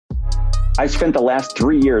I spent the last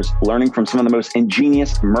 3 years learning from some of the most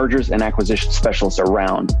ingenious mergers and acquisition specialists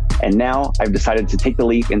around. And now I've decided to take the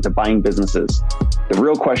leap into buying businesses. The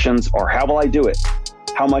real questions are, how will I do it?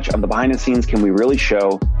 How much of the behind the scenes can we really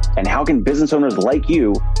show? And how can business owners like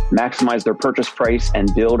you maximize their purchase price and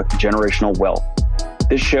build generational wealth?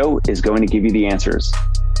 This show is going to give you the answers.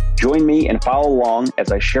 Join me and follow along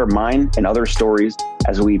as I share mine and other stories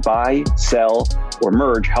as we buy, sell, or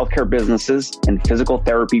merge healthcare businesses and physical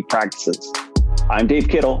therapy practices. I'm Dave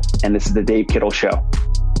Kittle, and this is The Dave Kittle Show.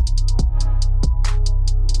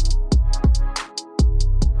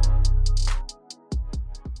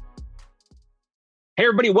 Hey,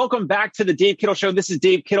 everybody. Welcome back to The Dave Kittle Show. This is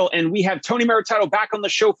Dave Kittle, and we have Tony Maritato back on the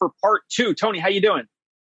show for part 2. Tony, how you doing?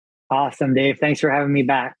 Awesome, Dave. Thanks for having me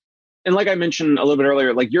back. And like I mentioned a little bit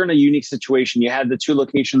earlier, like you're in a unique situation. You had the 2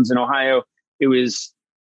 locations in Ohio. It was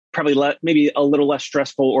probably maybe a little less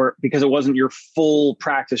stressful, or because it wasn't your full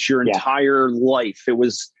practice, your entire life. It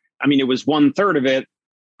was 1/3 of it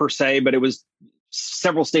per se, but it was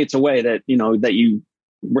several states away that you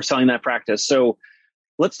were selling that practice. So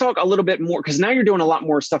let's talk a little bit more, because now you're doing a lot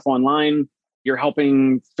more stuff online. You're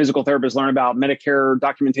helping physical therapists learn about Medicare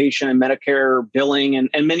documentation and Medicare billing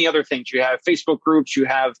and many other things. You have Facebook groups, you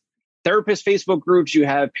have therapist Facebook groups, you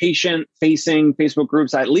have patient-facing Facebook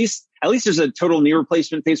groups. At least there's a total knee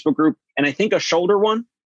replacement Facebook group, and I think a shoulder one.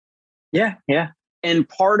 Yeah. And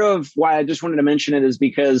part of why I just wanted to mention it is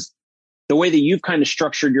because the way that you've kind of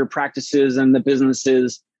structured your practices and the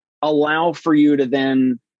businesses allow for you to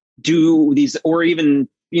then do these, or even,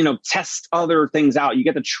 test other things out. You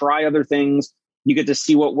get to try other things. You get to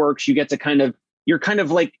see what works. You get to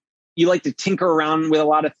you like to tinker around with a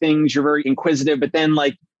lot of things. You're very inquisitive, but then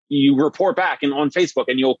you report back on Facebook,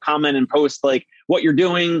 and you'll comment and post what you're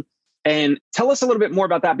doing. And tell us a little bit more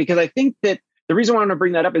about that, because I think that the reason why I want to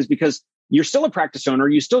bring that up is because you're still a practice owner.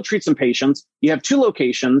 You still treat some patients. You have 2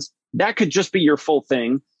 locations. That could just be your full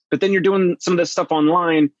thing. But then you're doing some of this stuff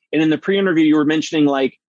online. And in the pre-interview, you were mentioning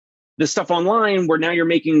the stuff online where now you're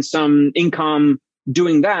making some income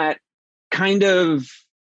doing that, kind of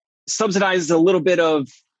subsidizes a little bit of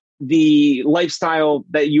the lifestyle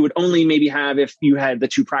that you would only maybe have if you had the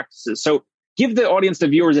 2 practices. So give the audience, the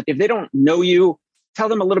viewers, if they don't know you, tell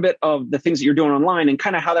them a little bit of the things that you're doing online and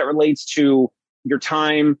kind of how that relates to your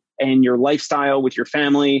time and your lifestyle with your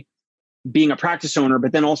family, being a practice owner,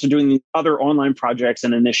 but then also doing the other online projects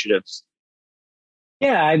and initiatives.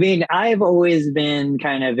 Yeah, I've always been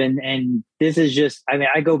kind of, and this is just,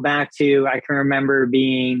 I go back to, I can remember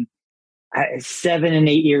being 7 and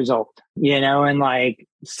 8 years old, and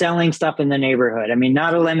selling stuff in the neighborhood.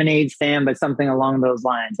 Not a lemonade stand, but something along those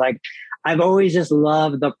lines. I've always just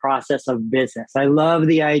loved the process of business. I love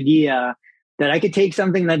the idea that I could take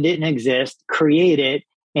something that didn't exist, create it,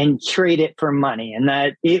 and trade it for money, and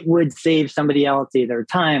that it would save somebody else either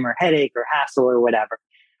time or headache or hassle or whatever.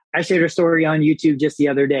 I shared a story on YouTube just the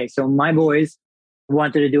other day. So my boys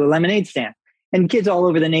wanted to do a lemonade stand. And kids all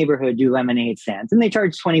over the neighborhood do lemonade stands, and they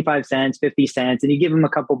charge 25 cents, 50 cents, and you give them a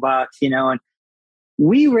couple bucks, and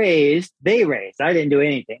they raised, I didn't do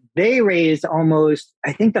anything. They raised almost,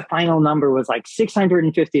 I think the final number was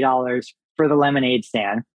 $650 for the lemonade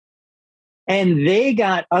stand. And they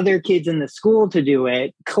got other kids in the school to do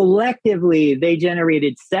it. Collectively, they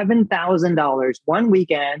generated $7,000 one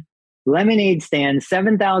weekend, lemonade stand,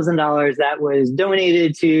 $7,000 that was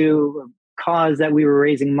donated to a cause that we were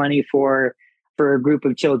raising money for a group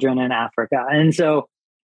of children in Africa. And so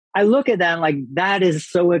I look at that that is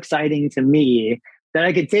so exciting to me that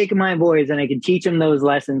I could take my boys and I could teach them those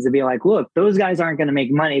lessons to be look, those guys aren't going to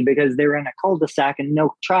make money because they're in a cul-de-sac and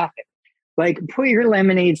no traffic. Put your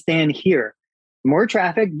lemonade stand here. More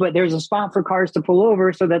traffic, but there's a spot for cars to pull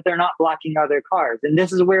over so that they're not blocking other cars. And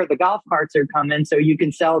this is where the golf carts are coming, so you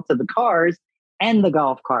can sell to the cars and the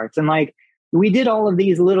golf carts. And we did all of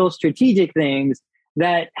these little strategic things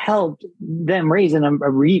that helped them raise a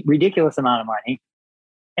ridiculous amount of money.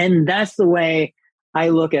 And that's the way I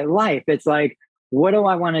look at life. It's what do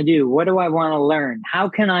I want to do? What do I want to learn? How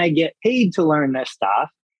can I get paid to learn this stuff?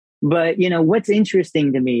 But, what's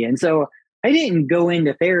interesting to me? And so I didn't go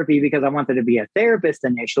into therapy because I wanted to be a therapist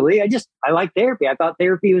initially. I like therapy. I thought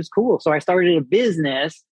therapy was cool. So I started a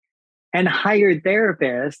business and hired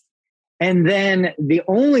therapists. And then the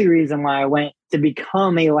only reason why I went to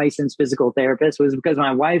become a licensed physical therapist was because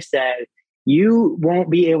my wife said, you won't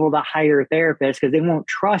be able to hire therapists because they won't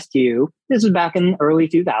trust you. This was back in the early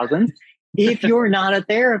 2000s. If you're not a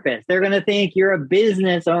therapist, they're going to think you're a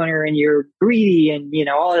business owner and you're greedy and,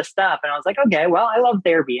 all this stuff. And I was like, okay, well, I love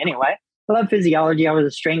therapy anyway. I love physiology. I was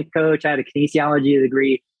a strength coach. I had a kinesiology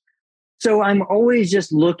degree. So I'm always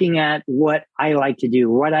just looking at what I like to do,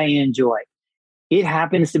 what I enjoy. It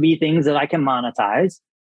happens to be things that I can monetize.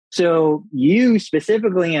 So you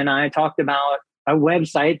specifically and I talked about a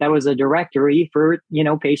website that was a directory for,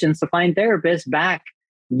 patients to find therapists back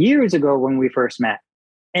years ago when we first met.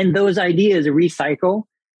 And those ideas recycle.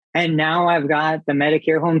 And now I've got the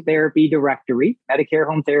Medicare Home Therapy directory,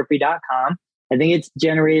 MedicareHomeTherapy.com. I think it's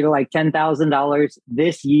generated like $10,000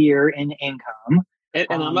 this year in income. And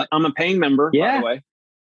I'm a paying member, by the way.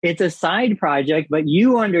 It's a side project, but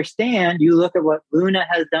you understand, you look at what Luna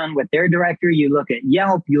has done with their directory, you look at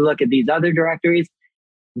Yelp, you look at these other directories.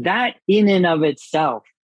 That in and of itself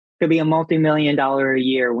could be a multi-million-dollar a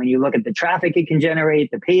year when you look at the traffic it can generate,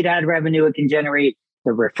 the paid ad revenue it can generate,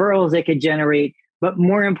 the referrals it could generate. But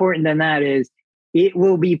more important than that is it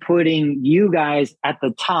will be putting you guys at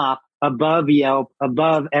the top above Yelp,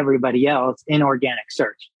 above everybody else in organic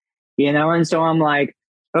search. And so I'm like,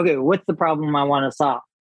 okay, what's the problem I want to solve?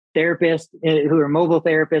 Therapists who are mobile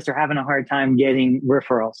therapists are having a hard time getting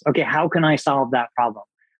referrals. Okay, how can I solve that problem?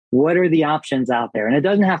 What are the options out there? And it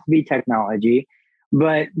doesn't have to be technology,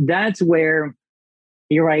 but that's where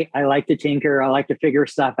you're right. I like to tinker. I like to figure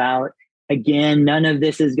stuff out. Again, none of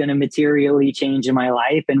this is going to materially change in my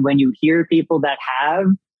life. And when you hear people that have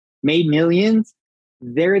made millions,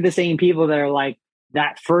 they're the same people that are like,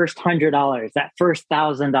 that first $100, that first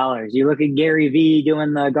 $1,000. You look at Gary Vee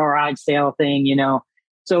doing the garage sale thing,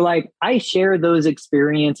 So like I share those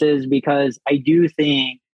experiences because I do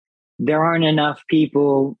think there aren't enough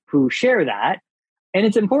people who share that. And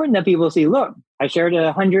it's important that people see, look, I shared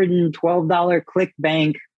a $112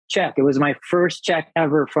 ClickBank check. It was my first check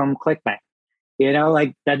ever from ClickBank.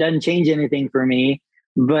 Like that doesn't change anything for me.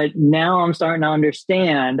 But now I'm starting to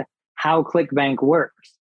understand how ClickBank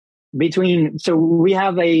works. So we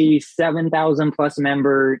have a 7,000 plus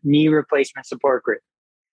member knee replacement support group.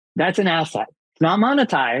 That's an asset. It's not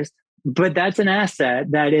monetized, but that's an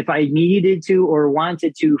asset that if I needed to or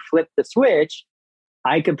wanted to flip the switch,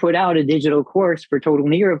 I could put out a digital course for total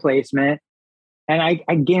knee replacement. And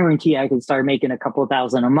I guarantee I could start making a couple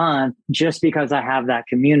thousand a month just because I have that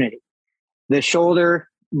community. The shoulder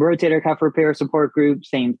rotator cuff repair support group,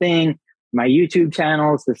 same thing. My YouTube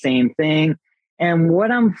channel is the same thing. And what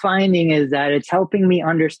I'm finding is that it's helping me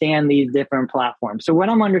understand these different platforms. So what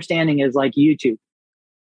I'm understanding is like YouTube.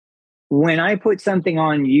 When I put something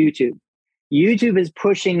on YouTube, YouTube is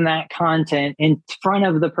pushing that content in front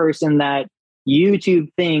of the person that YouTube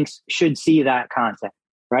thinks should see that content,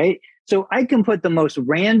 right? So I can put the most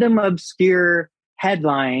random, obscure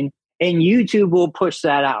headline and YouTube will push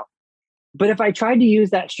that out. But if I tried to use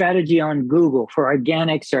that strategy on Google for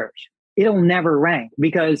organic search, it'll never rank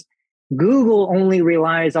because Google only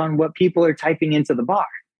relies on what people are typing into the bar.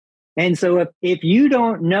 And so if you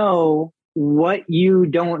don't know what you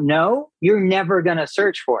don't know, you're never going to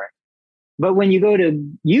search for it. But when you go to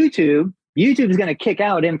YouTube, YouTube is going to kick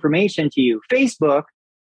out information to you. Facebook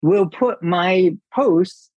will put my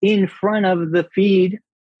posts in front of the feed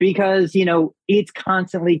because, it's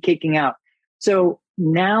constantly kicking out. So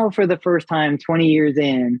now for the first time, 20 years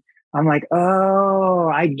in, I'm like, oh,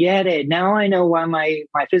 I get it. Now I know why my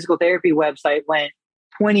physical therapy website went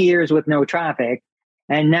 20 years with no traffic.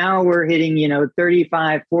 And now we're hitting,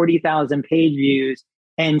 35, 40,000 page views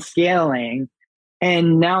and scaling.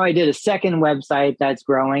 And now I did a second website that's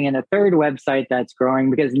growing and a third website that's growing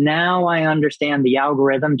because now I understand the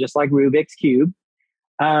algorithm, just like Rubik's Cube,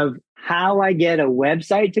 of how I get a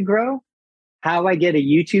website to grow, how I get a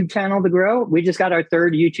YouTube channel to grow. We just got our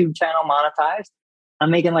third YouTube channel monetized.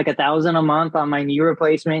 I'm making like $1,000 a month on my knee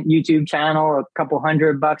replacement YouTube channel, a couple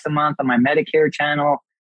 $100 a month on my Medicare channel.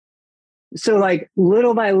 So like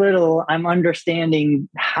little by little, I'm understanding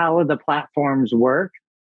how the platforms work.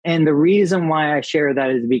 And the reason why I share that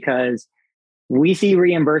is because we see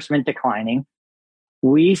reimbursement declining.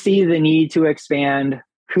 We see the need to expand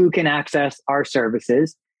who can access our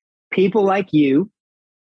services. People like you,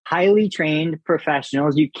 highly trained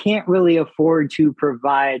professionals, you can't really afford to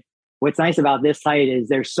provide. What's nice about this site is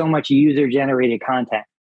there's so much user-generated content.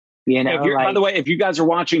 By the way, if you guys are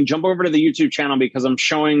watching, jump over to the YouTube channel because I'm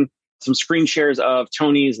showing some screen shares of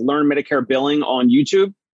Tony's Learn Medicare Billing on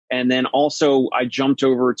YouTube. And then also I jumped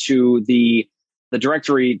over to the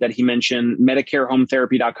directory that he mentioned,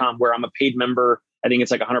 MedicareHomeTherapy.com, where I'm a paid member. I think it's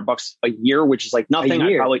like $100 a year, which is like nothing.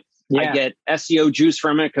 I get SEO juice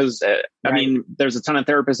from it because I mean, there's a ton of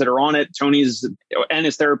therapists that are on it. Tony's and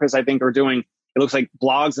his therapists, I think, are doing. It looks like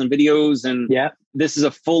blogs and videos, and this is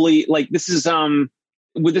a fully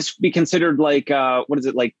would this be considered like what is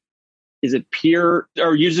it like? Is it peer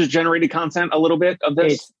or user generated content? A little bit of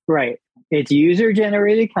this, right? It's user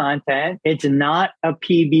generated content. It's not a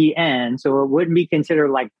PBN, so it wouldn't be considered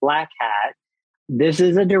like Black Hat. This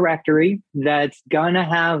is a directory that's going to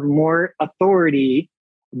have more authority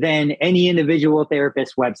than any individual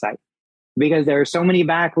therapist website, because there are so many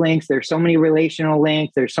backlinks, there's so many relational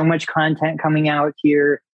links, there's so much content coming out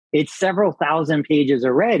here. It's several thousand pages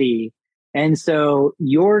already. And so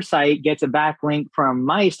your site gets a backlink from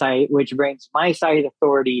my site, which brings my site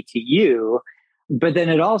authority to you. But then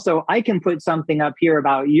I can put something up here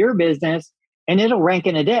about your business and it'll rank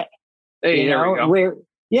in a day. Hey, there we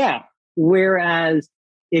go. Whereas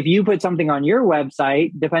if you put something on your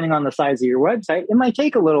website, depending on the size of your website, it might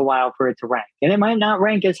take a little while for it to rank, and it might not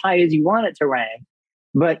rank as high as you want it to rank,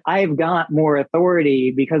 but I've got more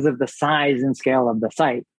authority because of the size and scale of the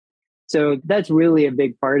site. So that's really a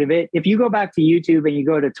big part of it. If you go back to YouTube and you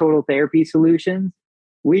go to Total Therapy Solutions,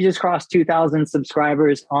 we just crossed 2,000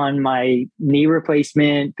 subscribers on my knee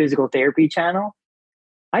replacement physical therapy channel.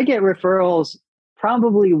 I get referrals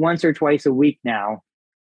probably once or twice a week now,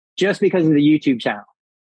 just because of the YouTube channel.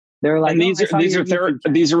 They're like, and these are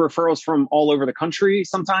referrals from all over the country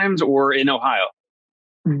sometimes, or in Ohio?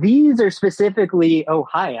 These are specifically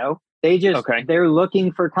Ohio. They're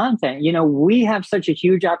looking for content. We have such a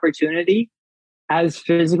huge opportunity as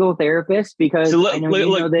physical therapists because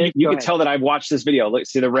you can tell that I've watched this video. Look,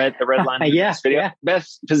 see the red line in this video. Yeah.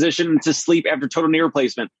 Best position to sleep after total knee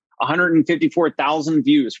replacement. 154,000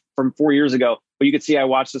 views from 4 years ago. But you can see I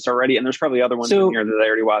watched this already, and there's probably other ones in here that I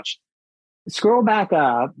already watched. Scroll back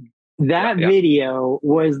up. That video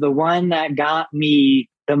was the one that got me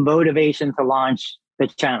the motivation to launch the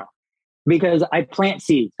channel, because I plant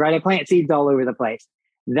seeds, right? I plant seeds all over the place.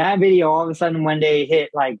 That video all of a sudden one day hit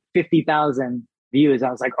like 50,000 views. I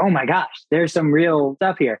was like, oh my gosh, there's some real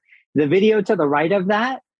stuff here. The video to the right of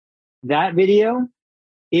that video,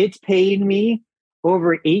 it's paid me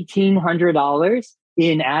over $1,800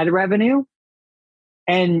 in ad revenue.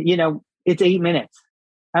 And, it's 8 minutes.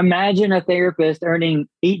 Imagine a therapist earning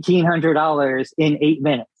 $1,800 in 8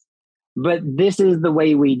 minutes. But this is the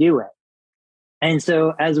way we do it. And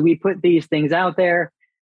so as we put these things out there,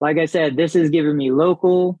 like I said, this is giving me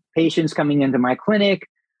local patients coming into my clinic.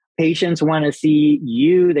 Patients want to see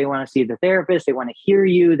you. They want to see the therapist. They want to hear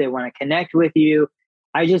you. They want to connect with you.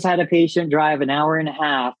 I just had a patient drive an hour and a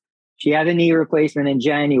half. She had a knee replacement in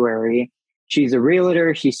January. She's a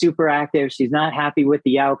realtor. She's super active. She's not happy with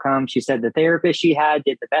the outcome. She said the therapist she had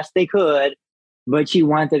did the best they could, but she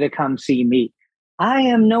wanted to come see me. I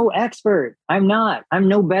am no expert. I'm not. I'm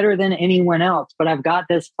no better than anyone else, but I've got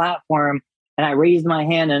this platform, and I raised my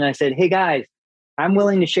hand and I said, hey guys, I'm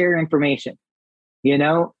willing to share information.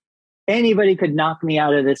 Anybody could knock me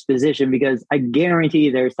out of this position, because I guarantee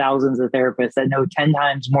there's thousands of therapists that know 10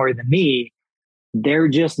 times more than me. They're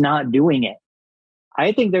just not doing it.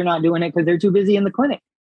 I think they're not doing it because they're too busy in the clinic.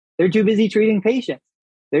 They're too busy treating patients.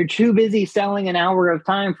 They're too busy selling an hour of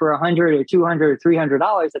time for $100 or $200 or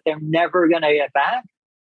 $300 that they're never going to get back.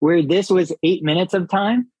 Where this was 8 minutes of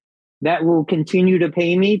time that will continue to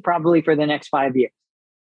pay me probably for the next 5 years.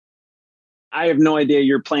 I have no idea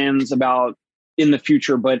your plans about in the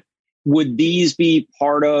future, but would these be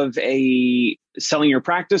part of a selling your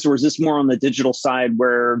practice, or is this more on the digital side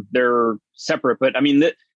where they're separate? But I mean,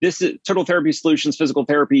 this is Total Therapy Solutions, physical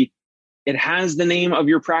therapy. It has the name of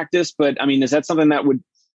your practice, but I mean, is that something that would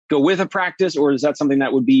go with a practice, or is that something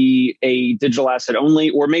that would be a digital asset only,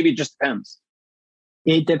 or maybe it just depends?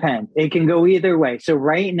 It depends. It can go either way. So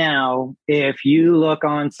right now, if you look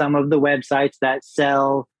on some of the websites that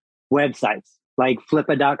sell websites, like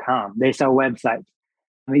flippa.com, they sell websites.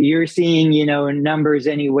 You're seeing, numbers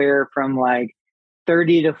anywhere from like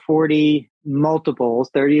 30 to 40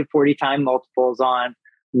 to 40 time multiples on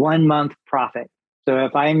 1 month profit. So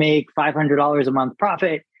if I make $500 a month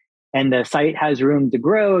profit and the site has room to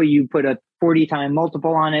grow, you put a 40 time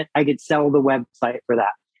multiple on it, I could sell the website for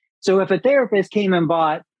that. So if a therapist came and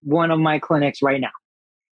bought one of my clinics right now,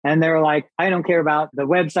 and they're like, I don't care about the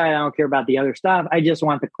website, I don't care about the other stuff, I just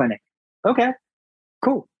want the clinic. Okay,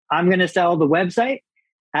 cool. I'm going to sell the website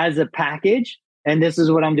as a package. And this is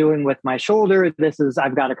what I'm doing with my shoulder.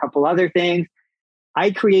 I've got a couple other things.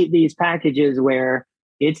 I create these packages where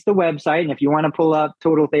it's the website. And if you want to pull up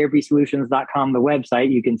totaltherapysolutions.com, the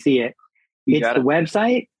website, you can see it. It's the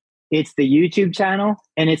website, it's the YouTube channel,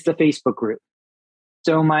 and it's the Facebook group.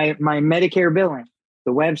 So my Medicare billing,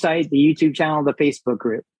 the website, the YouTube channel, the Facebook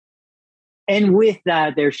group. And with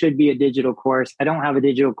that, there should be a digital course. I don't have a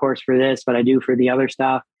digital course for this, but I do for the other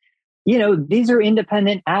stuff. These are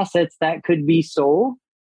independent assets that could be sold,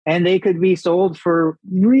 and they could be sold for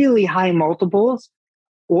really high multiples,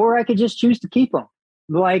 or I could just choose to keep them.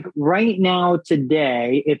 like right now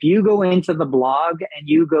today, if you go into the blog and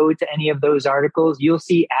you go to any of those articles, you'll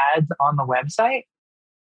see ads on the website.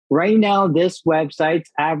 Right now, this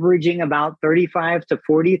website's averaging about 35 to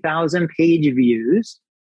 40,000 page views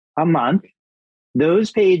a month.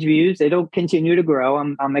 Those page views, it'll continue to grow.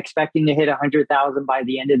 I'm expecting to hit 100,000 by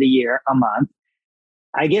the end of the year a month.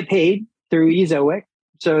 I get paid through Ezoic.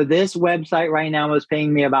 So this website right now is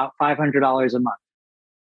paying me about $500 a month.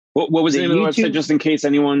 What was the name of the website, just in case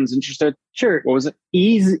anyone's interested? Sure. What was it?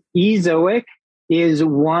 Ezoic is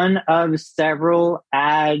one of several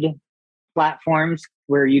ad platforms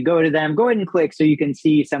where you go to them. Go ahead and click so you can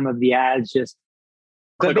see some of the ads. Just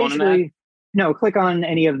click on an ad? No, click on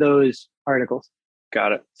any of those articles.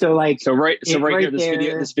 Got it. So like, right here,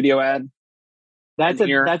 this video ad. That's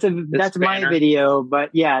my video, but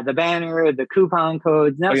yeah, the banner, the coupon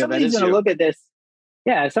codes. Now somebody's going to look at this.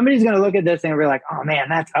 Yeah, somebody's going to look at this and be like, oh man,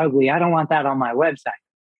 that's ugly. I don't want that on my website.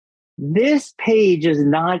 This page is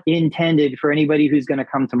not intended for anybody who's going to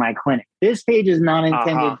come to my clinic. This page is not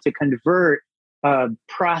intended to convert a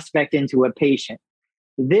prospect into a patient.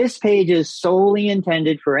 This page is solely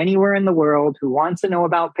intended for anywhere in the world who wants to know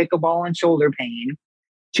about pickleball and shoulder pain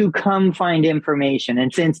to come find information.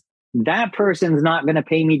 And since that person's not going to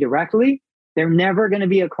pay me directly, they're never going to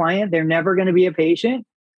be a client, they're never going to be a patient,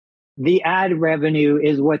 the ad revenue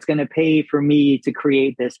is what's going to pay for me to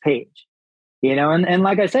create this page. You know, and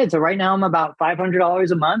like I said, so right now I'm about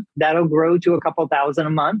 $500 a month. That'll grow to a couple thousand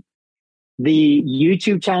a month. The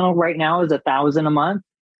YouTube channel right now is $1,000 a month.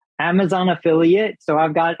 Amazon affiliate. So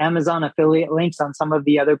I've got Amazon affiliate links on some of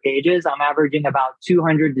the other pages. I'm averaging about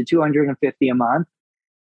 $200 to $250 a month.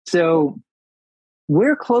 So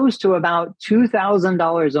we're close to about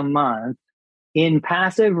 $2,000 a month in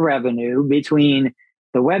passive revenue between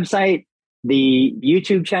the website, the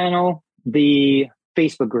YouTube channel, the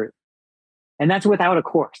Facebook group. And that's without a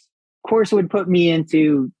course. Course would put me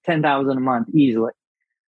into $10,000 a month easily.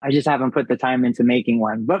 I just haven't put the time into making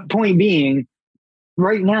one. But point being,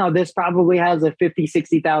 right now, this probably has a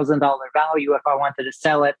 $50,000, $60,000 value if I wanted to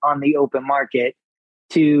sell it on the open market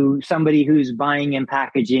to somebody who's buying and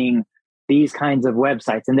packaging these kinds of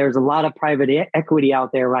websites. And there's a lot of private equity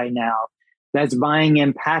out there right now that's buying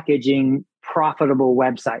and packaging profitable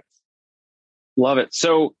websites. Love it.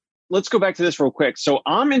 So let's go back to this real quick. So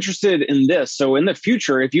I'm interested in this. So in the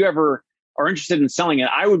future, if you ever are interested in selling it,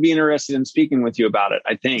 I would be interested in speaking with you about it.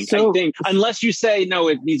 I think, unless you say, no,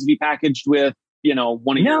 it needs to be packaged with,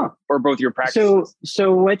 one of your or both your practices.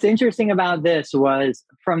 So what's interesting about this was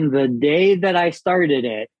from the day that I started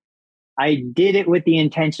it, I did it with the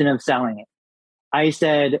intention of selling it. I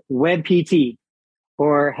said WebPT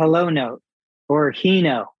or Hello Note or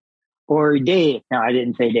Hino or Dave. No, I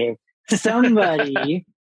didn't say Dave.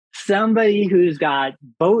 Somebody who's got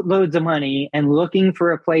boatloads of money and looking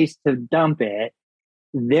for a place to dump it,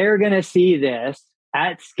 they're going to see this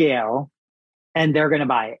at scale and they're going to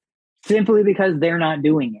buy it simply because they're not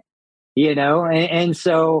doing it, And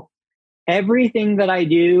so everything that I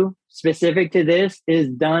do specific to this is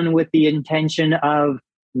done with the intention of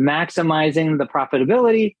maximizing the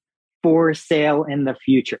profitability for sale in the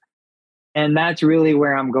future. And that's really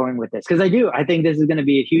where I'm going with this. Because I think this is going to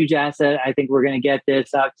be a huge asset. I think we're going to get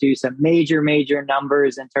this up to some major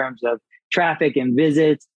numbers in terms of traffic and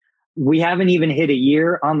visits. We haven't even hit a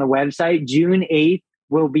year on the website. June 8th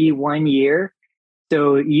will be 1 year.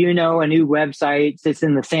 So, a new website sits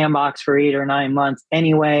in the sandbox for 8 or 9 months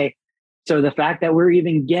anyway. So the fact that we're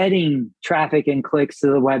even getting traffic and clicks to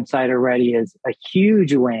the website already is a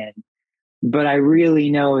huge win. But I really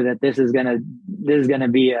know that this is gonna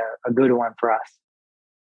be a good one for us.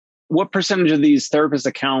 What percentage of these therapist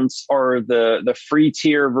accounts are the free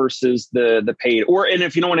tier versus the paid? And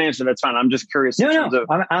if you don't want to answer, that's fine. I'm just curious. I don't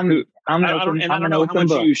know how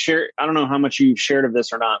much you share. I don't know how much you've shared of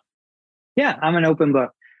this or not. Yeah, I'm an open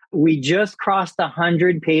book. We just crossed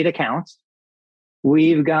 100 paid accounts.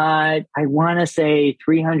 We've got, I want to say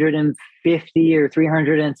 350 or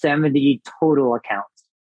 370 total accounts,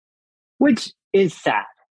 which is sad.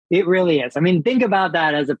 It really is. I mean, think about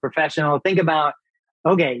that as a professional. Think about,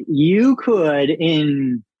 okay, you could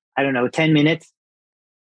in, 10 minutes,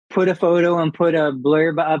 put a photo and put a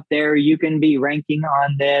blurb up there. You can be ranking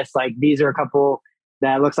on this. Like these are a couple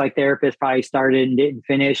that looks like therapists probably started and didn't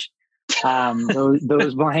finish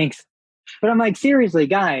those blanks. But I'm like, seriously,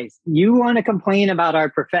 guys, you want to complain about our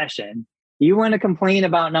profession. You want to complain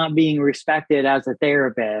about not being respected as a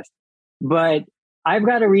therapist. But I've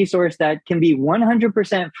got a resource that can be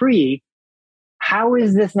 100% free. How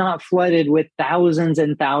is this not flooded with thousands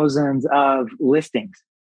and thousands of listings?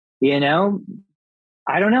 I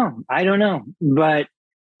don't know. But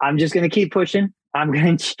I'm just going to keep pushing. I'm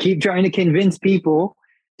going to keep trying to convince people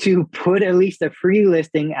to put at least a free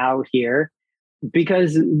listing out here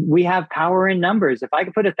because we have power in numbers. If I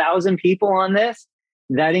could put 1,000 people on this,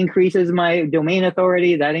 that increases my domain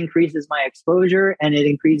authority, that increases my exposure, and it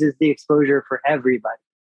increases the exposure for everybody.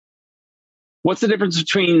 What's the difference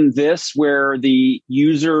between this, where the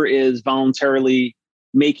user is voluntarily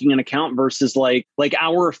making an account, versus like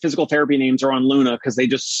our physical therapy names are on Luna because they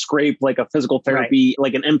just scrape like a physical therapy,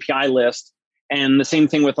 like an MPI list. And the same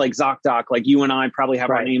thing with like ZocDoc. Like you and I probably have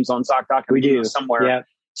our names on ZocDoc. We do somewhere. Yeah.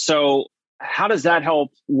 So how does that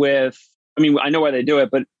help with, I mean, I know why they do it,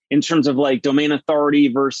 but in terms of like domain authority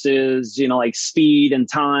versus, like speed and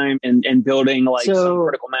time and building like some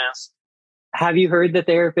critical mass. Have you heard the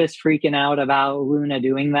therapists freaking out about Luna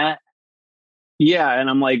doing that? Yeah. And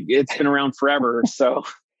I'm like, it's been around forever. So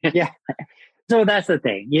yeah. So that's the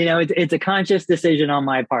thing, it's a conscious decision on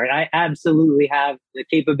my part. I absolutely have the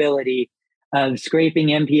capability of scraping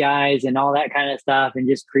MPIs and all that kind of stuff and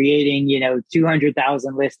just creating,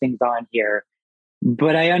 200,000 listings on here.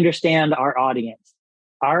 But I understand our audience.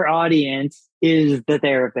 Our audience is the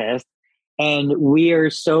therapist, and we are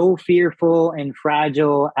so fearful and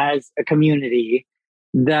fragile as a community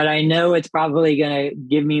that I know it's probably going to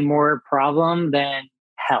give me more problem than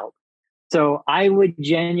help. So I would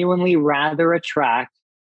genuinely rather attract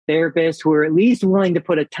therapists who are at least willing to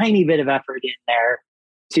put a tiny bit of effort in there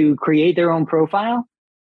to create their own profile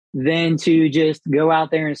than to just go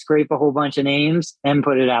out there and scrape a whole bunch of names and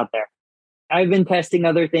put it out there. I've been testing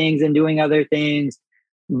other things and doing other things,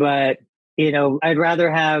 but I'd rather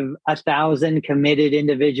have 1,000 committed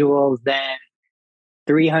individuals than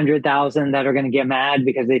 300,000 that are going to get mad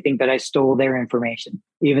because they think that I stole their information,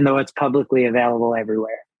 even though it's publicly available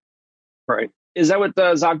everywhere. Right. Is that what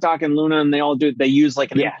the ZocDoc and Luna and they all do? They use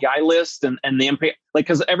like an MPI list and the MPI, like,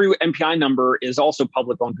 because every MPI number is also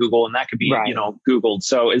public on Google, and that could be, Googled.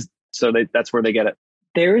 That's where they get it.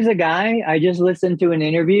 There is a guy, I just listened to an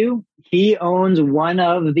interview. He owns one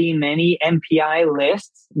of the many MPI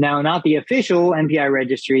lists. Now, not the official MPI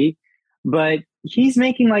registry, but he's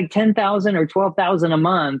making like 10,000 or 12,000 a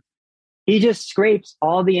month. He just scrapes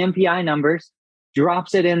all the MPI numbers,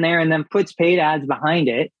 drops it in there, and then puts paid ads behind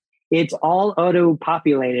it. It's all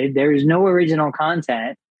auto-populated. There's no original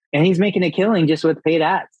content, and he's making a killing just with paid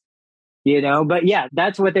ads, But yeah,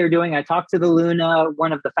 that's what they're doing. I talked to the Luna,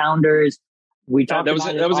 one of the founders. We talked. That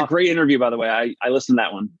was a great interview, by the way. I listened to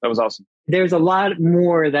that one. That was awesome. There's a lot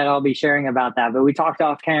more that I'll be sharing about that, but we talked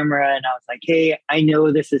off camera, and I was like, "Hey, I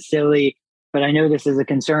know this is silly, but I know this is a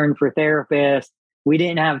concern for therapists." We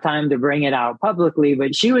didn't have time to bring it out publicly,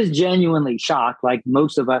 but she was genuinely shocked, like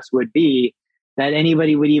most of us would be, that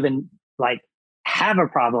anybody would even like have a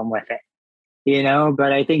problem with it,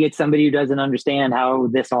 but I think it's somebody who doesn't understand how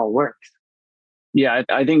this all works. Yeah,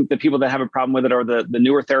 I think the people that have a problem with it are the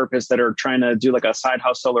newer therapists that are trying to do like a side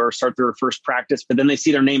hustle or start their first practice, but then they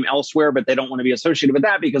see their name elsewhere, but they don't want to be associated with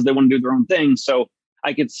that because they want to do their own thing. So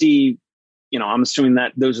I could see, I'm assuming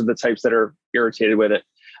that those are the types that are irritated with it.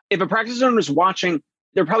 If a practice owner is watching,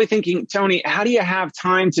 they're probably thinking, Tony, how do you have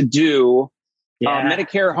time to do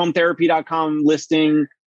MedicareHomeTherapy.com listing,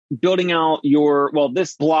 building out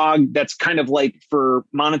this blog that's kind of like for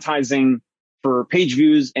monetizing for page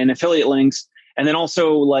views and affiliate links. And then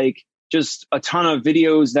also like just a ton of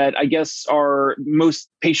videos that I guess are most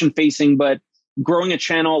patient facing, but growing a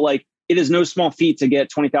channel, like it is no small feat to get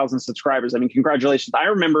 20,000 subscribers. I mean, congratulations. I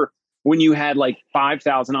remember when you had like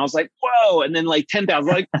 5,000, I was like, whoa. And then like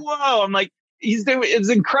 10,000, like, whoa. I'm like, it's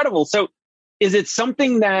incredible. So is it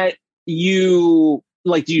something that you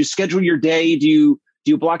like, do you schedule your day? Do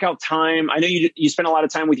you block out time? I know you spend a lot of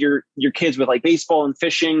time with your kids with like baseball and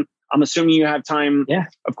fishing. I'm assuming you have time,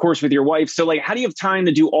 of course, with your wife. So like, how do you have time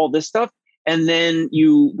to do all this stuff? And then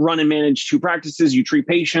you run and manage 2 practices, you treat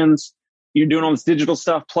patients, you're doing all this digital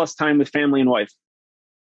stuff, plus time with family and wife.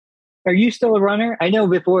 Are you still a runner? I know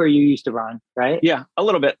before you used to run, right? Yeah, a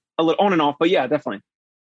little bit, on and off, but yeah, definitely.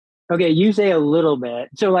 Okay, you say a little bit.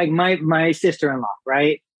 So like my sister-in-law,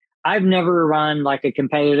 right? I've never run like a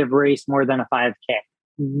competitive race more than a 5K.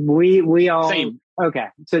 We all same. Okay,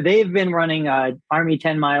 so they've been running a Army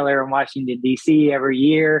 10 miler in Washington D.C. every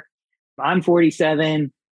year. I'm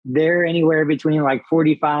 47. They're anywhere between like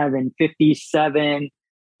 45 and 57.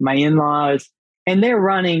 My in-laws, and they're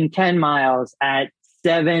running 10 miles at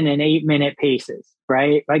 7 and 8 minute paces,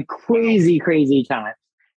 right? Like crazy times.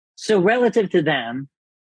 So relative to them,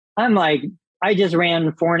 I'm like, I just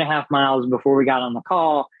ran 4.5 miles before we got on the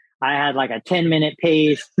call. I had like a 10-minute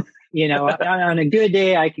pace. On a good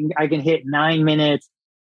day, I can hit 9 minutes.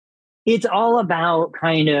 It's all about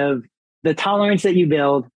kind of the tolerance that you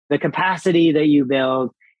build, the capacity that you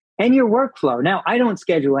build, and your workflow. Now, I don't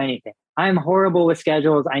schedule anything. I'm horrible with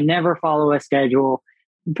schedules. I never follow a schedule.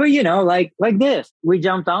 But like this, we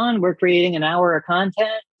jumped on, we're creating an hour of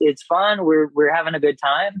content. It's fun. We're having a good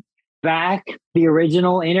time. Back the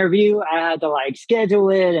original interview, I had to like schedule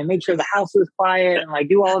it and make sure the house was quiet and like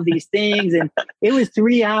do all of these things. And it was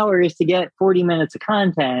 3 hours to get 40 minutes of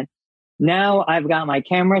content. Now I've got my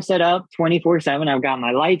camera set up 24/7. I've got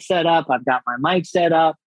my lights set up. I've got my mic set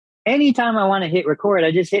up. Anytime I want to hit record,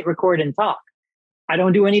 I just hit record and talk. I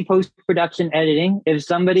don't do any post-production editing. If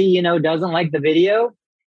somebody, doesn't like the video,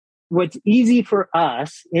 what's easy for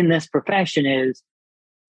us in this profession is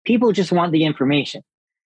people just want the information.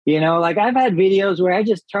 Like I've had videos where I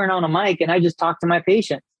just turn on a mic and I just talk to my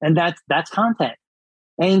patients, and that's content.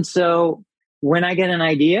 And so when I get an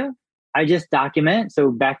idea, I just document.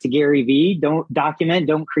 So back to Gary V, don't document,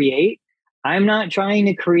 don't create. I'm not trying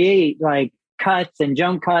to create like cuts and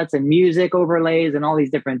jump cuts and music overlays and all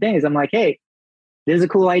these different things. I'm like, hey, this is a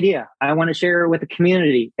cool idea. I want to share it with the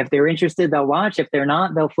community. If they're interested, they'll watch. If they're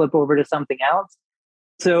not, they'll flip over to something else.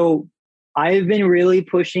 So I've been really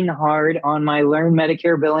pushing hard on my Learn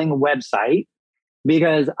Medicare Billing website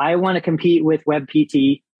because I want to compete with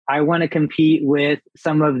WebPT. I want to compete with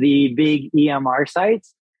some of the big EMR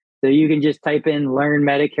sites. So you can just type in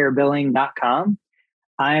learnmedicarebilling.com.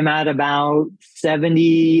 I'm at about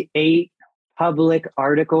 78 public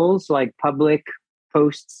articles, like public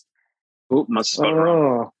posts. Oh, must spell it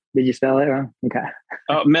wrong. Did you spell it wrong? Okay.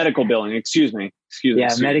 Medical billing. Excuse me. Yeah,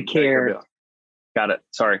 Medicare. Got it.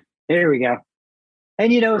 Sorry. There we go.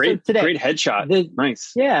 And great, so today, great headshot.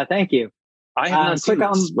 Nice. Yeah, thank you. I have not seen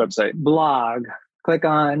this website. Blog. Click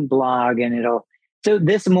on blog, and So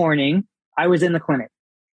this morning, I was in the clinic.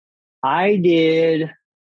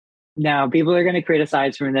 Now people are going to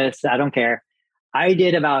criticize from this. I don't care. I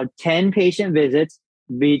did about 10 patient visits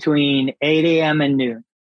between 8 a.m. and noon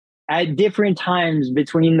at different times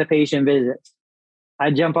between the patient visits.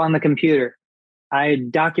 I jump on the computer. I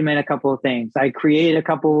document a couple of things. I create a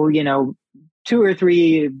couple, 2 or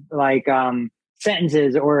 3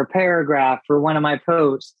 sentences or a paragraph for one of my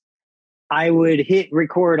posts. I would hit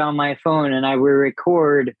record on my phone and I would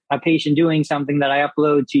record a patient doing something that I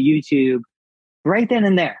upload to YouTube right then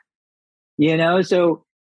and there. So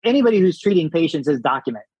anybody who's treating patients is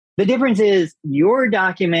document. The difference is you're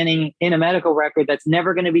documenting in a medical record that's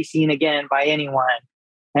never going to be seen again by anyone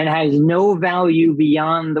and has no value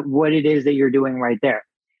beyond what it is that you're doing right there.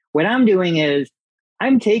 What I'm doing is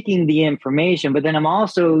I'm taking the information, but then I'm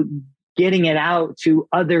also getting it out to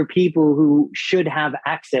other people who should have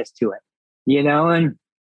access to it, and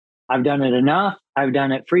I've done it enough. I've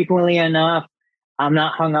done it frequently enough. I'm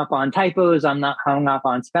not hung up on typos. I'm not hung up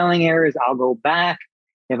on spelling errors. I'll go back.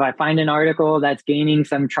 If I find an article that's gaining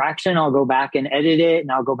some traction, I'll go back and edit it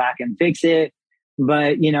and I'll go back and fix it.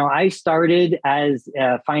 But, I started as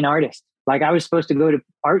a fine artist. Like I was supposed to go to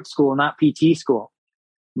art school, not PT school.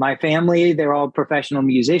 My family, they're all professional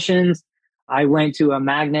musicians. I went to a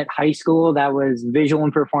magnet high school that was visual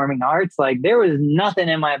and performing arts. Like there was nothing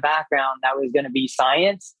in my background that was going to be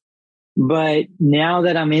science. But now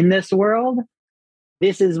that I'm in this world,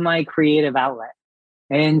 this is my creative outlet.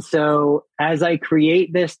 And so as I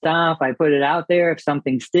create this stuff, I put it out there. If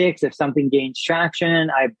something sticks, if something gains traction,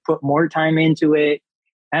 I put more time into it.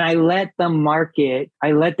 And I let the market,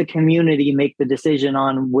 I let the community make the decision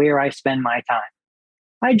on where I spend my time.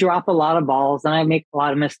 I drop a lot of balls and I make a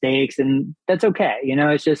lot of mistakes, and that's okay.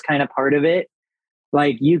 It's just kind of part of it.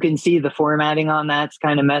 Like you can see the formatting on that's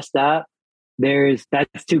kind of messed up.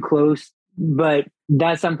 That's too close, but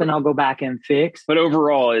that's something I'll go back and fix. But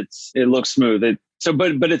overall, it looks smooth.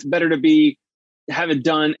 But it's better to have it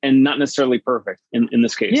done and not necessarily perfect in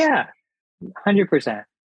this case. Yeah, 100%.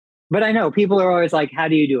 But I know people are always like, how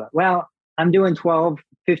do you do it? Well, I'm doing 12,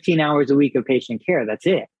 15 hours a week of patient care. That's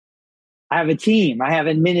it. I have a team. I have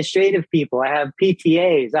administrative people. I have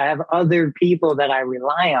PTAs. I have other people that I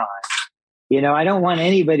rely on. I don't want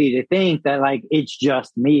anybody to think that like it's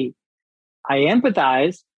just me. I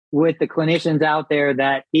empathize with the clinicians out there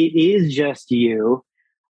that it is just you.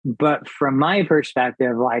 But from my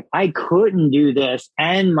perspective, like I couldn't do this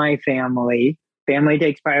and my family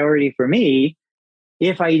takes priority for me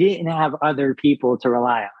if I didn't have other people to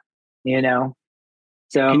rely on,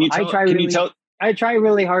 So I try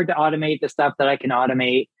really hard to automate the stuff that I can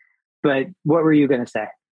automate. But what were you going to say?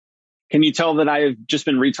 Can you tell that I've just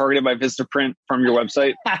been retargeted by Vistaprint from your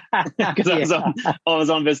website? Because I was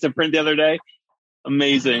on Vistaprint the other day.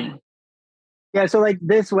 Amazing. Yeah, so like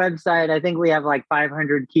this website, I think we have like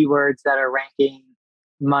 500 keywords that are ranking.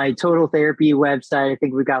 My total therapy website, I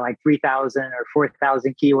think we've got like 3,000 or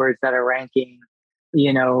 4,000 keywords that are ranking.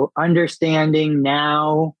 Understanding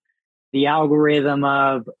now the algorithm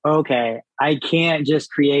of, okay, I can't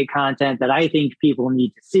just create content that I think people need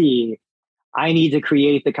to see. I need to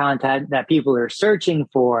create the content that people are searching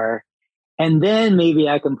for. And then maybe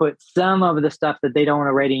I can put some of the stuff that they don't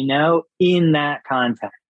already know in that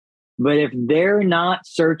content. But if they're not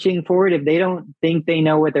searching for it, if they don't think they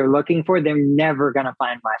know what they're looking for, they're never going to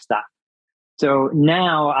find my stuff. So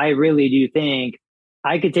now I really do think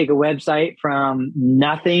I could take a website from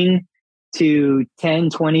nothing to 10,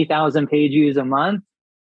 20,000 page views a month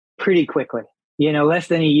pretty quickly. Less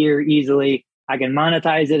than a year easily. I can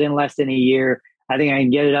monetize it in less than a year. I think I can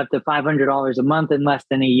get it up to $500 a month in less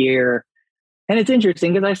than a year. And it's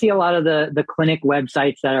interesting because I see a lot of the clinic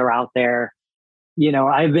websites that are out there.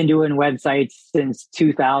 I've been doing websites since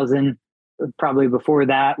 2000, probably before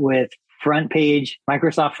that with Front Page,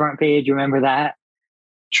 Microsoft Front Page. Remember that?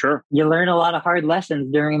 Sure. You learn a lot of hard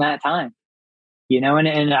lessons during that time,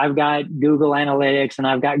 and I've got Google Analytics and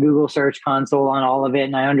I've got Google Search Console on all of it.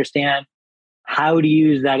 And I understand how to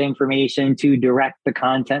use that information to direct the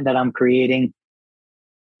content that I'm creating.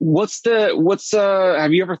 Have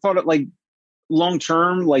you ever thought of like long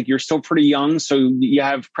term, like you're still pretty young, so you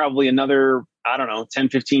have probably another, I don't know, 10,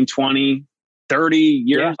 15, 20, 30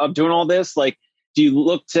 years of doing all this? Like, do you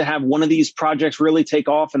look to have one of these projects really take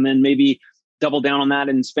off and then maybe double down on that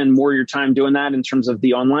and spend more of your time doing that in terms of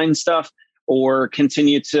the online stuff, or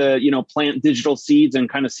continue to, plant digital seeds and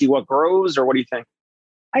kind of see what grows? Or what do you think?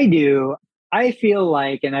 I do. I feel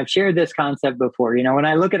like, and I've shared this concept before, when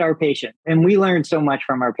I look at our patient, and we learn so much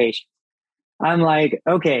from our patients, I'm like,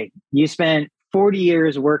 okay, you spent 40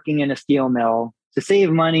 years working in a steel mill to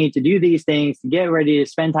save money, to do these things, to get ready to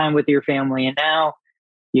spend time with your family. And now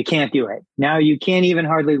you can't do it. Now you can't even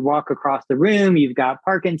hardly walk across the room. You've got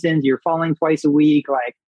Parkinson's. You're falling twice a week.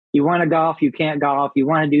 Like, you want to golf, you can't golf. You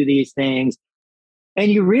want to do these things. And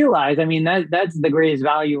you realize, that's the greatest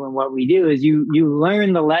value in what we do is you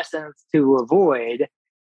learn the lessons to avoid.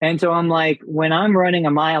 And so I'm like, when I'm running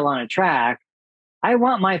a mile on a track, I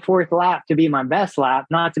want my fourth lap to be my best lap,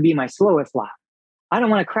 not to be my slowest lap. I don't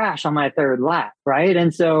want to crash on my third lap, right?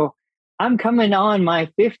 And so I'm coming on my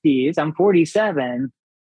 50s. I'm 47.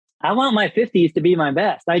 I want my 50s to be my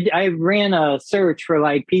best. I ran a search for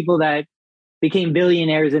like people that became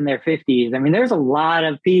billionaires in their 50s. There's a lot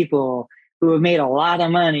of people who have made a lot of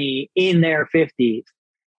money in their 50s.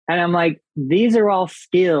 And I'm like, these are all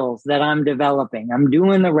skills that I'm developing. I'm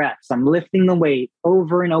doing the reps. I'm lifting the weight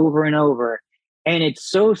over and over and over. And it's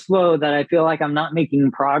so slow that I feel like I'm not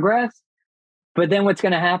making progress. But then what's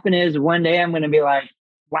going to happen is one day I'm going to be like,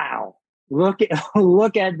 wow, look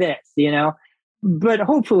at this, But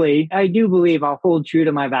hopefully, I do believe I'll hold true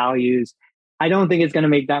to my values. I don't think it's going to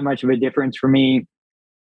make that much of a difference for me.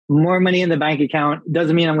 More money in the bank account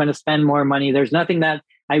doesn't mean I'm going to spend more money. There's nothing that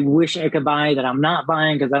I wish I could buy that I'm not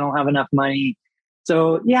buying because I don't have enough money.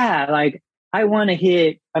 So yeah, like I want to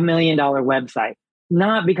hit $1 million website,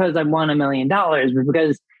 not because I want $1 million, but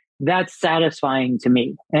because that's satisfying to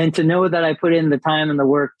me. And to know that I put in the time and the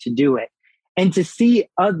work to do it, and to see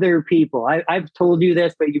other people. I've told you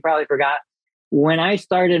this, but you probably forgot. When I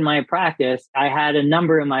started my practice, I had a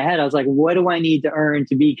number in my head. I was like, what do I need to earn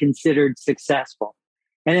to be considered successful?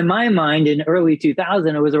 And in my mind, in early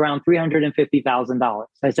 2000, it was around $350,000.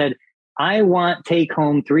 I said, I want take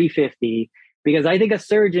home $350 because I think a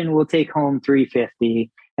surgeon will take home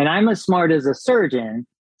 $350, and I'm as smart as a surgeon.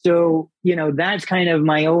 So, that's kind of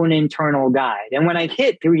my own internal guide. And when I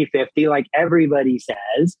hit $350, like everybody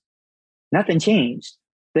says, nothing changed.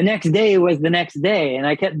 The next day was the next day, and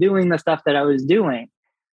I kept doing the stuff that I was doing.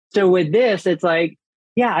 So with this, it's like,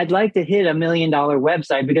 yeah, I'd like to hit $1 million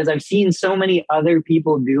website because I've seen so many other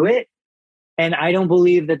people do it. And I don't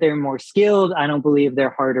believe that they're more skilled. I don't believe they're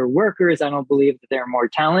harder workers. I don't believe that they're more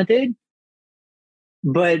talented.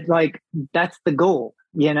 But like, that's the goal.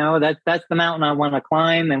 That's the mountain I want to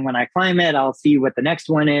climb. And when I climb it, I'll see what the next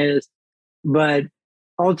one is. But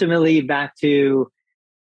ultimately, back to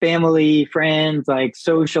family, friends, like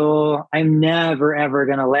social, I'm never, ever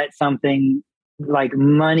going to let something like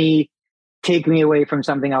money take me away from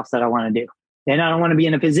something else that I want to do. And I don't want to be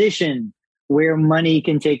in a position where money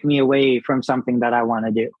can take me away from something that I want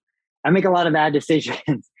to do. I make a lot of bad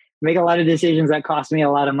decisions, make a lot of decisions that cost me a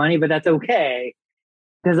lot of money, but that's okay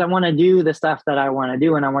because I want to do the stuff that I want to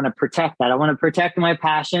do, and I want to protect that. I want to protect my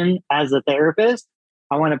passion as a therapist.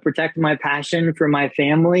 I want to protect my passion for my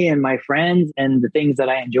family and my friends and the things that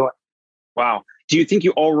I enjoy. Wow. Do you think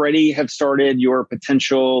you already have started your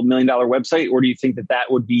potential $1 million website, or do you think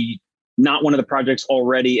that would be not one of the projects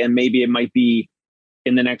already, and maybe it might be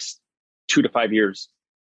in the next 2 to 5 years?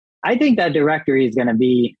 I think that directory is going to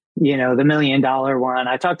be the $1 million one.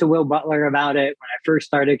 I talked to Will Butler about it when I first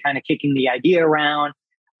started kind of kicking the idea around.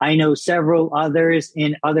 I know several others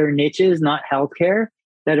in other niches, not healthcare,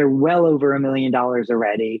 that are well over $1 million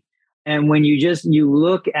already. And when you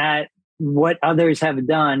look at what others have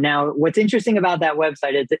done. Now, what's interesting about that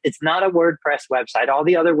website is it's not a WordPress website. All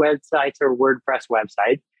the other websites are WordPress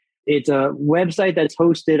websites. It's a website that's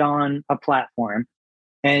hosted on a platform.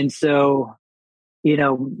 And so,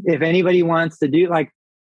 if anybody wants to do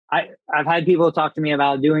I've had people talk to me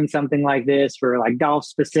about doing something like this for like golf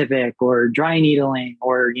specific or dry needling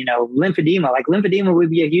or, lymphedema. Like lymphedema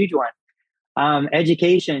would be a huge one.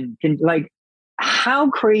 Education can how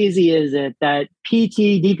crazy is it that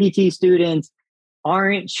PT, DPT students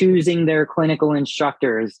aren't choosing their clinical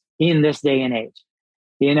instructors in this day and age?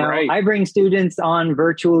 Right. I bring students on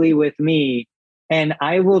virtually with me and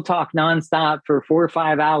I will talk nonstop for 4 or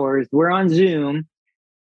 5 hours. We're on Zoom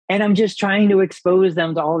and I'm just trying to expose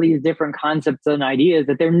them to all these different concepts and ideas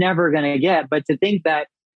that they're never going to get. But to think that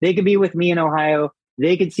they could be with me in Ohio,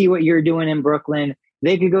 they could see what you're doing in Brooklyn,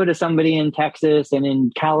 they could go to somebody in Texas and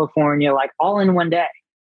in California, like all in one day.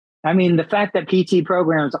 I mean, the fact that PT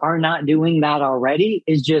programs are not doing that already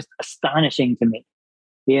is just astonishing to me,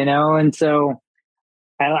 And so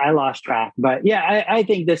I lost track. But yeah, I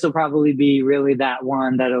think this will probably be really that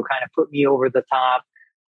one that'll kind of put me over the top.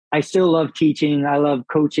 I still love teaching. I love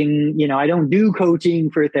coaching. I don't do coaching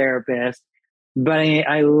for therapists, but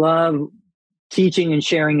I love teaching and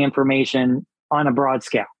sharing information on a broad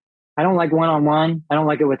scale. I don't like one-on-one. I don't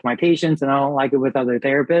like it with my patients and I don't like it with other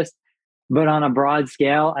therapists. But on a broad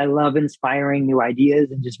scale, I love inspiring new ideas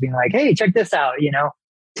and just being like, hey, check this out,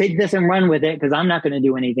 take this and run with it because I'm not going to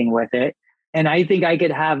do anything with it. And I think I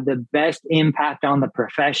could have the best impact on the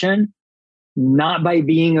profession, not by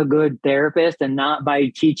being a good therapist and not by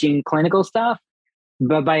teaching clinical stuff,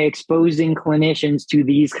 but by exposing clinicians to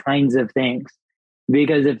these kinds of things.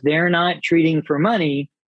 Because if they're not treating for money,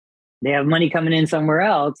 they have money coming in somewhere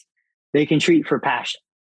else, they can treat for passion.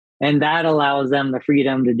 And that allows them the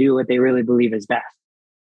freedom to do what they really believe is best.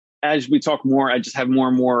 As we talk more, I just have more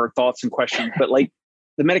and more thoughts and questions. But like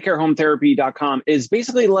the MedicareHomeTherapy.com is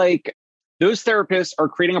basically like those therapists are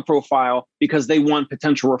creating a profile because they want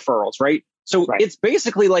potential referrals, right? So right. It's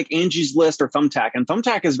basically like Angie's List or Thumbtack. And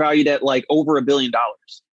Thumbtack is valued at like over $1 billion.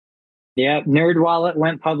 Yeah. NerdWallet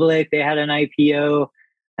went public. They had an IPO.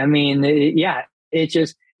 I mean, it's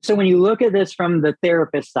just, so when you look at this from the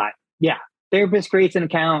therapist side, therapist creates an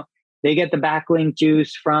account. They get the backlink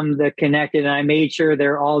juice from the connected. And I made sure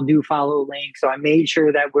they're all do follow links. So I made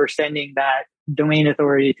sure that we're sending that domain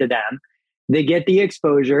authority to them. They get the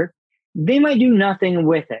exposure. They might do nothing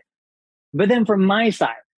with it. But then from my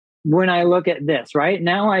side, when I look at this, right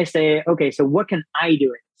now I say, okay, so what can I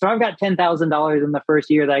do? So I've got $10,000 in the first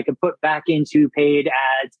year that I could put back into paid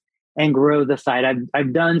ads and grow the site.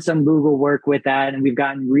 I've done some Google work with that and we've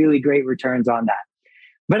gotten really great returns on that.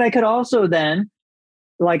 But I could also then,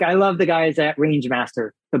 I love the guys at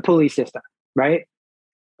Rangemaster, the pulley system, right?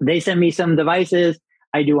 They send me some devices.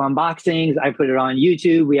 I do unboxings. I put it on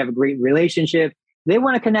YouTube. We have a great relationship. They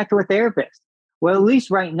want to connect with therapists. Well, at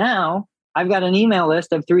least right now, I've got an email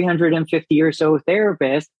list of 350 or so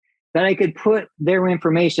therapists that I could put their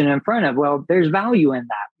information in front of. Well, there's value in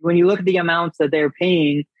that. When you look at the amounts that they're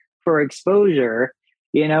paying for exposure,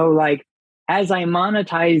 as I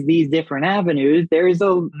monetize these different avenues, there's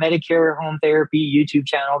a Medicare Home Therapy YouTube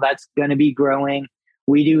channel that's going to be growing.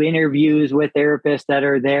 We do interviews with therapists that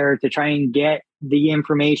are there to try and get the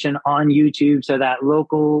information on YouTube so that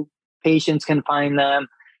local patients can find them.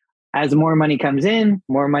 As more money comes in,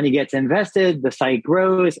 more money gets invested, the site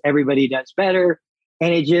grows, everybody does better.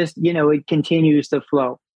 And it just, it continues to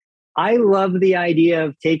flow. I love the idea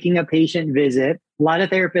of taking a patient visit. A lot of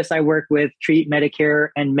therapists I work with treat Medicare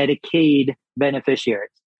and Medicaid beneficiaries.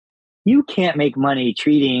 You can't make money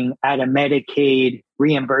treating at a Medicaid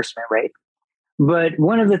reimbursement rate. But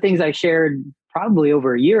one of the things I shared probably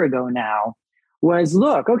over a year ago now was,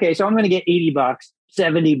 look, okay, so I'm going to get $80,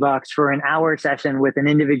 $70 for an hour session with an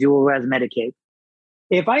individual who has Medicaid.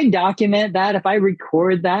 If I document that, if I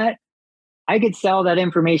record that, I could sell that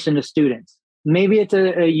information to students. Maybe it's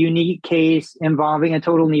a unique case involving a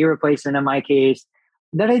total knee replacement in my case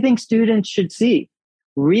that I think students should see.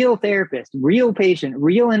 Real therapist, real patient,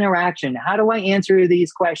 real interaction. How do I answer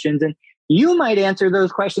these questions? And you might answer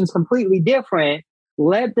those questions completely different.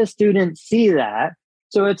 Let the student see that.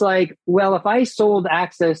 So it's like, well, if I sold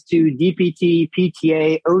access to DPT,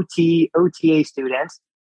 PTA, OT, OTA students,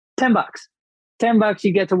 $10. $10,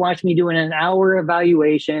 you get to watch me doing an hour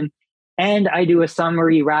evaluation. And I do a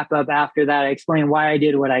summary wrap up after that. I explain why I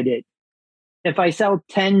did what I did. If I sell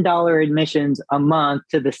 $10 admissions a month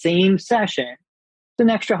to the same session, it's an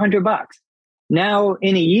extra $100. Now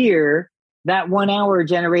in a year, that 1 hour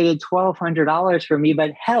generated $1,200 for me,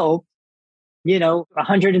 but helped,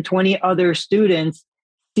 120 other students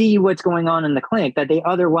see what's going on in the clinic that they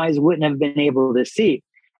otherwise wouldn't have been able to see.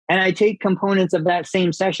 And I take components of that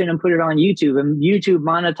same session and put it on YouTube, and YouTube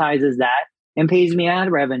monetizes that and pays me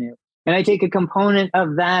ad revenue. And I take a component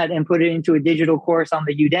of that and put it into a digital course on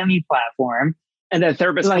the Udemy platform. And that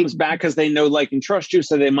therapist comes back because they know, like, and trust you,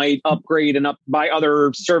 so they might upgrade and buy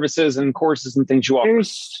other services and courses and things you offer.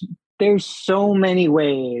 There's so many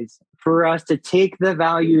ways for us to take the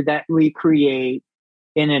value that we create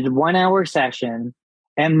in a 1 hour session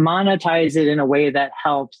and monetize it in a way that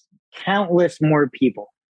helps countless more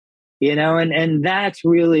people, and that's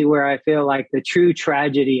really where I feel like the true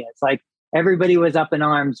tragedy is. Like, everybody was up in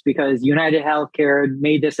arms because United Healthcare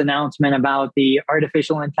made this announcement about the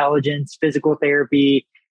artificial intelligence, physical therapy,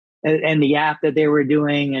 and the app that they were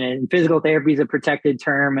doing. And physical therapy is a protected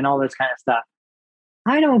term and all this kind of stuff.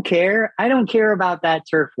 I don't care. I don't care about that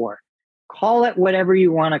turf war. Call it whatever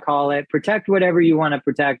you want to call it. Protect whatever you want to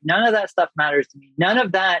protect. None of that stuff matters to me. None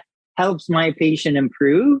of that helps my patient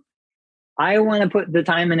improve. I want to put the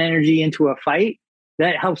time and energy into a fight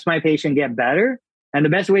that helps my patient get better. And the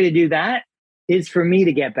best way to do that is for me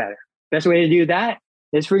to get better. Best way to do that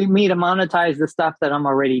is for me to monetize the stuff that I'm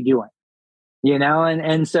already doing,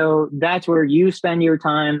 and so that's where you spend your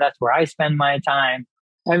time. That's where I spend my time.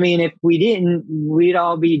 I mean, if we didn't, we'd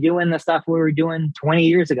all be doing the stuff we were doing 20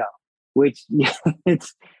 years ago, which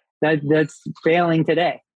that's failing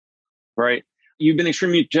today. Right. You've been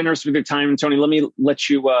extremely generous with your time, Tony. Let me let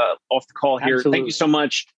you off the call here. Absolutely. Thank you so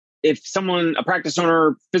much. If someone, a practice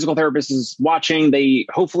owner, physical therapist is watching, they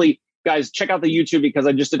hopefully, guys, check out the YouTube, because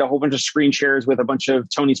I just did a whole bunch of screen shares with a bunch of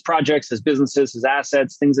Tony's projects, his businesses, his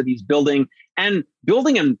assets, things that he's building, and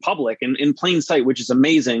building in public and in plain sight, which is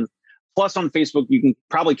amazing. Plus on Facebook, you can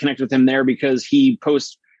probably connect with him there because he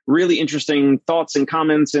posts really interesting thoughts and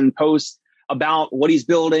comments and posts about what he's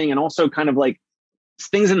building, and also kind of like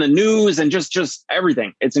things in the news and just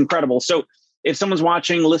everything. It's incredible. So if someone's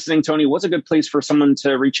watching, listening, Tony, what's a good place for someone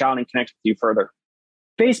to reach out and connect with you further?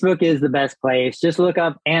 Facebook is the best place. Just look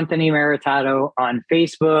up Anthony Maritato on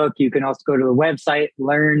Facebook. You can also go to the website,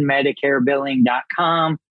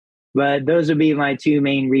 learnmedicarebilling.com. But those would be my two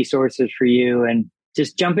main resources for you. And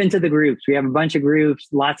just jump into the groups. We have a bunch of groups,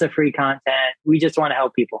 lots of free content. We just want to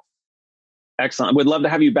help people. Excellent. We'd love to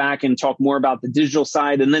have you back and talk more about the digital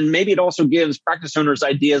side. And then maybe it also gives practice owners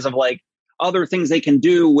ideas of like other things they can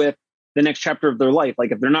do with the next chapter of their life.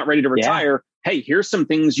 Like if they're not ready to retire, hey, here's some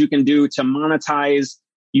things you can do to monetize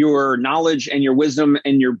your knowledge and your wisdom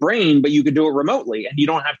and your brain, but you could do it remotely and you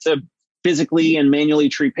don't have to physically and manually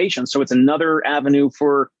treat patients. So it's another avenue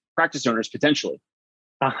for practice owners potentially.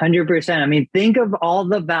 100%. I mean, think of all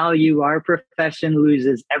the value our profession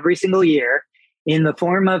loses every single year in the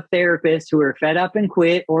form of therapists who are fed up and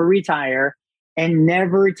quit or retire and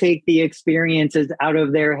never take the experiences out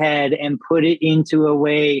of their head and put it into a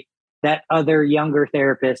way that other younger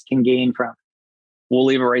therapists can gain from. We'll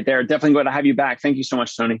leave it right there. Definitely going to have you back. Thank you so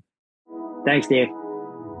much, Tony. Thanks, Dave.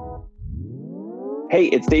 Hey,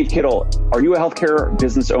 it's Dave Kittle. Are you a healthcare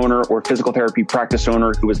business owner or physical therapy practice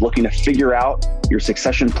owner who is looking to figure out your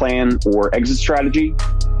succession plan or exit strategy?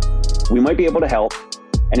 We might be able to help.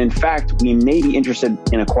 And in fact, we may be interested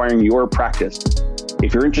in acquiring your practice.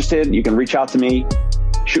 If you're interested, you can reach out to me.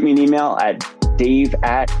 Shoot me an email at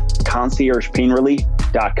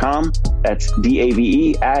dave@conciergepainrelief.com. That's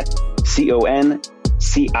DAVE at CONCIERGE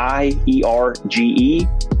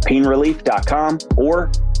painrelief.com.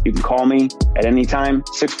 Or you can call me at any time,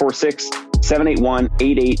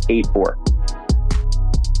 646-781-8884.